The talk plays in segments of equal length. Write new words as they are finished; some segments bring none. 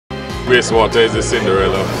wastewater is the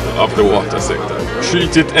Cinderella of the water sector.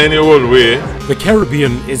 Treat it any old way. The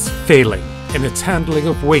Caribbean is failing in its handling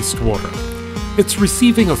of wastewater. It's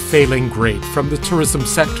receiving a failing grade from the tourism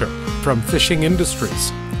sector, from fishing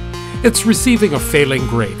industries. It's receiving a failing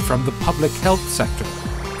grade from the public health sector.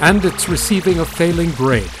 And it's receiving a failing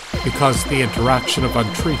grade because the interaction of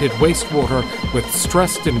untreated wastewater with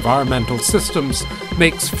stressed environmental systems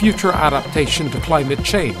makes future adaptation to climate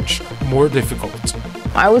change more difficult.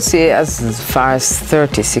 I would say as far as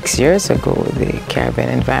 36 years ago, the Caribbean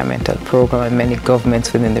Environmental Program and many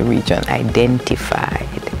governments within the region identified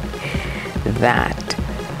that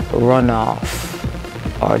runoff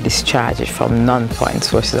or discharges from non-point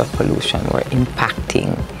sources of pollution were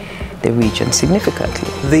impacting the region significantly.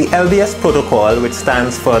 The LBS Protocol, which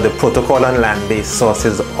stands for the Protocol on Land-Based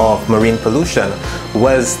Sources of Marine Pollution,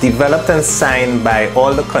 was developed and signed by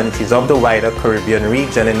all the countries of the wider Caribbean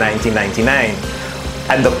region in 1999.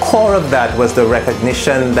 And the core of that was the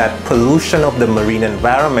recognition that pollution of the marine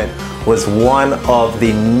environment was one of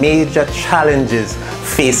the major challenges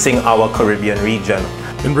facing our Caribbean region.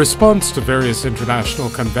 In response to various international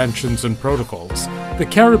conventions and protocols, the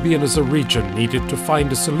Caribbean as a region needed to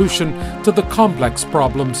find a solution to the complex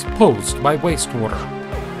problems posed by wastewater.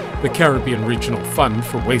 The Caribbean Regional Fund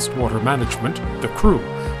for Wastewater Management, the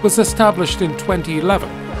CReW, was established in 2011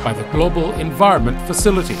 by the Global Environment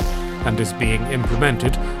Facility and is being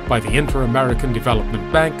implemented by the Inter-American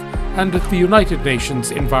Development Bank and the United Nations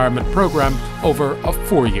Environment Programme over a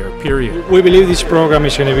 4-year period. We believe this program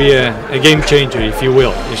is going to be a game changer, if you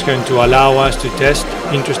will. It's going to allow us to test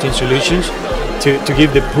interesting solutions, to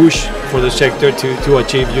give the push for the sector to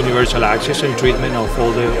achieve universal access and treatment of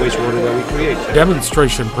all the wastewater that we create.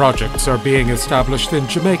 Demonstration projects are being established in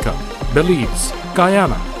Jamaica, Belize,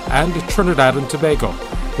 Guyana, and Trinidad and Tobago,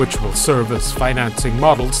 which will serve as financing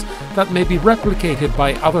models that may be replicated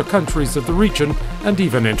by other countries of the region and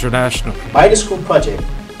even internationally. By the GEF project,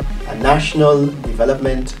 a national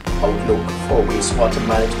development outlook for wastewater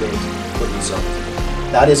management could result.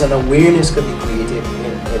 That is, an awareness could be created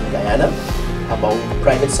in Guyana about the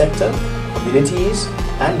private sector, communities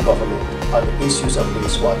and government on the issues of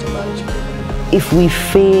wastewater management. If we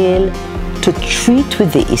fail to treat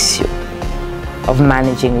with the issue of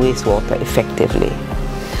managing wastewater effectively,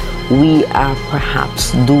 we are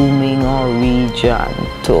perhaps dooming our region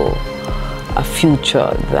to a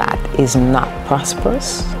future that is not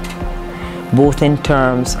prosperous, both in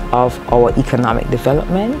terms of our economic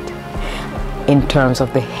development, in terms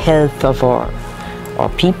of the health of our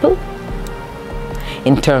people,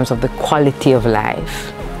 in terms of the quality of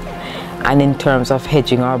life, and in terms of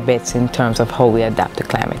hedging our bets in terms of how we adapt to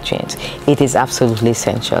climate change. It is absolutely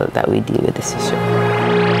essential that we deal with this issue.